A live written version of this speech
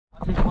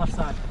Take the left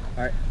side.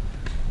 All right.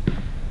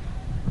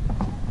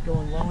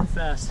 Going low and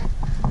fast.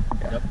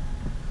 Yep.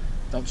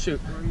 Don't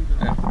shoot.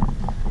 Yeah.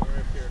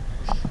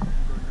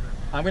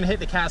 I'm gonna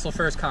hit the castle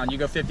first, Con. You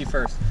go 50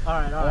 first. All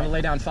right, all I right. want to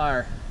lay down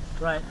fire.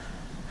 Right.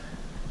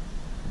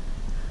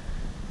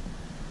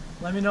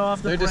 Let me know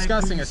off the They're break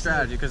discussing who a you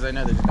strategy because they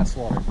know they just got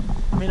slaughtered.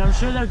 I mean, I'm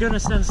sure they're gonna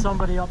send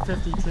somebody up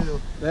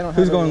 52. They don't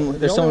Who's have going?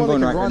 There's someone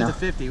going right run now. to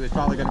 50 was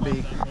probably going to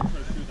be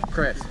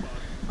Chris.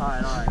 All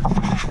right, all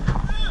right.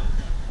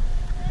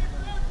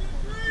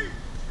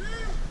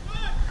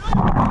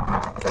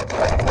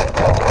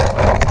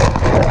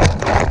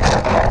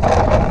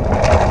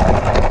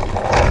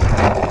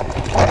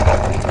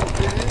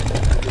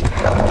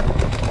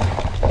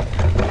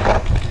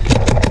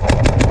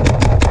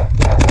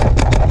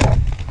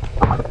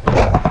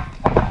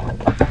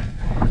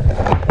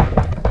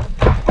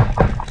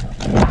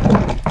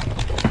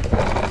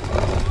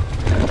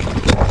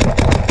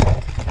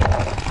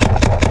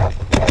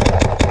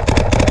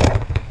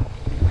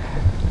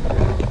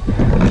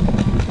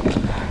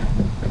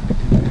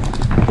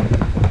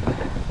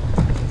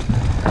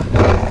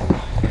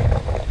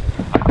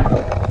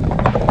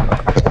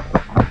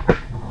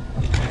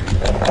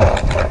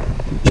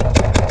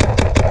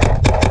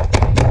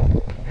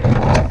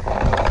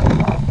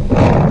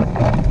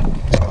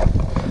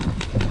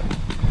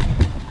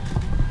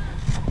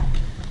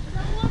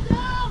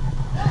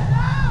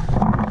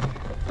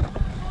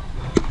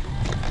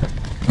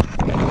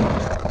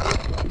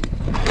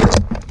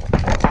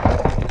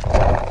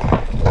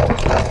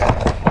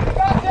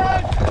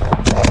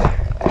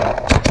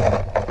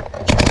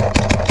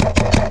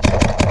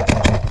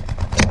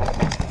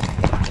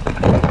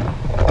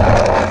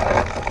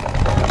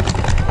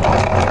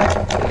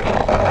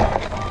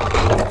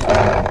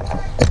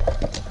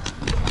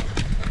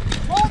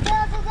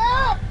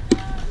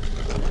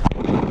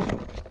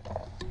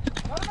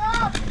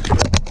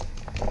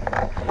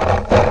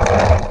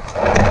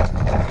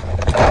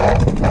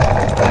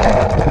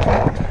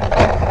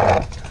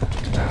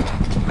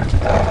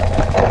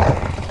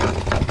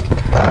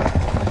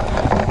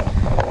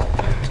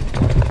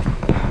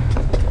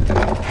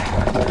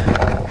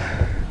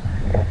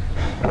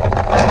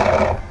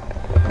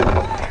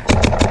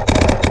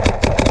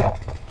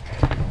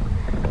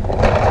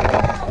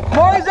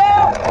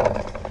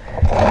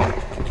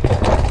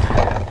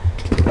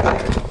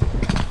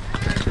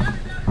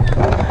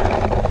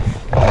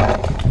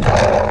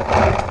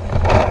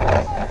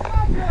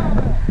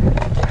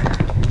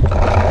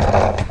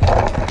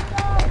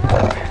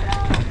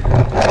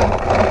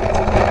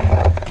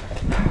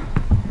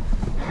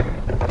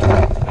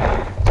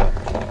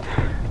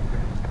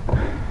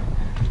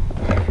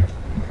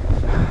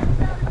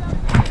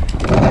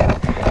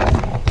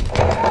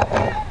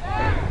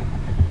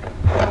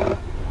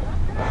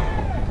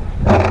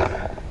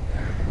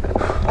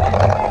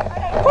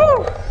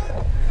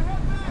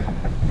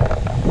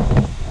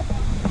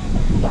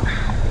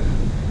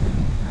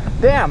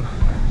 Damn,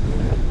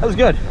 that was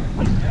good.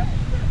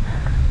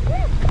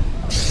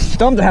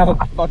 Dumb to have a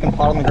fucking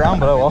pot on the ground,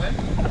 but oh well.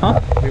 Huh?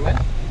 We win?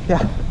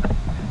 Yeah.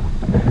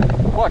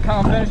 What,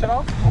 Con finish it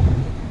off?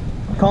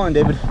 Colin,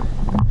 David.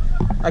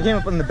 I came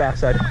up on the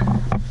backside.